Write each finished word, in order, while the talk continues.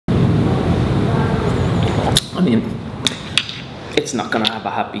I mean, it's not gonna have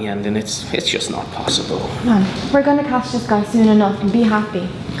a happy ending. It's just not possible. Man, we're gonna catch this guy soon enough and be happy.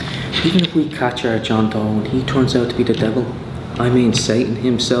 Even if we catch our John Doe and he turns out to be the devil, I mean Satan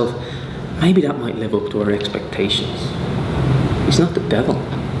himself, maybe that might live up to our expectations. He's not the devil.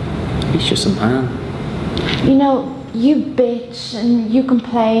 He's just a man. You know, you bitch and you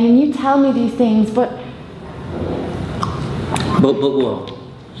complain and you tell me these things, but what?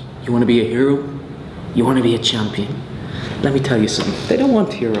 You want to be a hero? You want to be a champion? Let me tell you something. They don't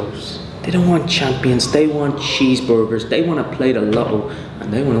want heroes. They don't want champions. They want cheeseburgers. They want to play the lotto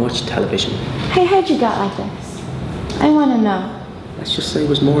and they want to watch television. Hey, how'd you get like this? I want to know. Let's just say it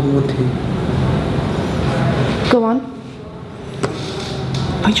was more than one thing. Go on.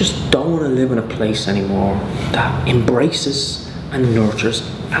 I just don't want to live in a place anymore that embraces and nurtures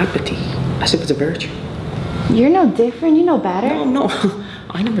apathy as if it's a virtue. You're no different, you know better. No,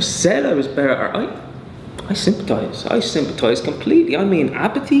 I never said I was better. I sympathise. I sympathise completely. I mean,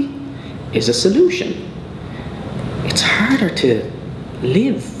 apathy is a solution. It's harder to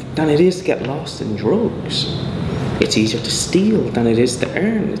live than it is to get lost in drugs. It's easier to steal than it is to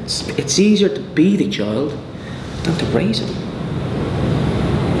earn. It's easier to be the child than to raise him.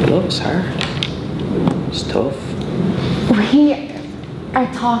 Love is hard. It's tough. We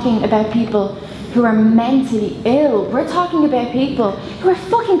are talking about people who are mentally ill. We're talking about people who are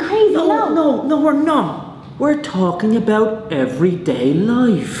fucking crazy. No, we're not. We're talking about everyday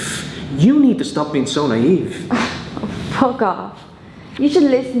life. You need to stop being so naive. Oh, fuck off. You should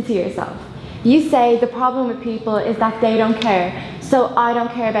listen to yourself. You say the problem with people is that they don't care, so I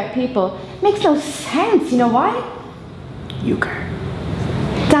don't care about people. Makes no sense, you know why? You care.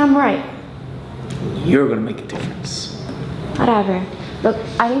 Damn right. You're gonna make a difference. Whatever. Look,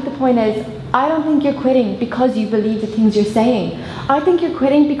 I think the point is, I don't think you're quitting because you believe the things you're saying. I think you're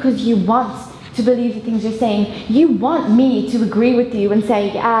quitting because you want to believe the things you're saying. You want me to agree with you and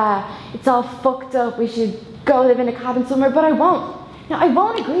say, yeah, it's all fucked up, we should go live in a cabin somewhere, but I won't. No, I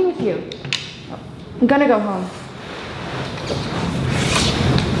won't agree with you. I'm gonna go home.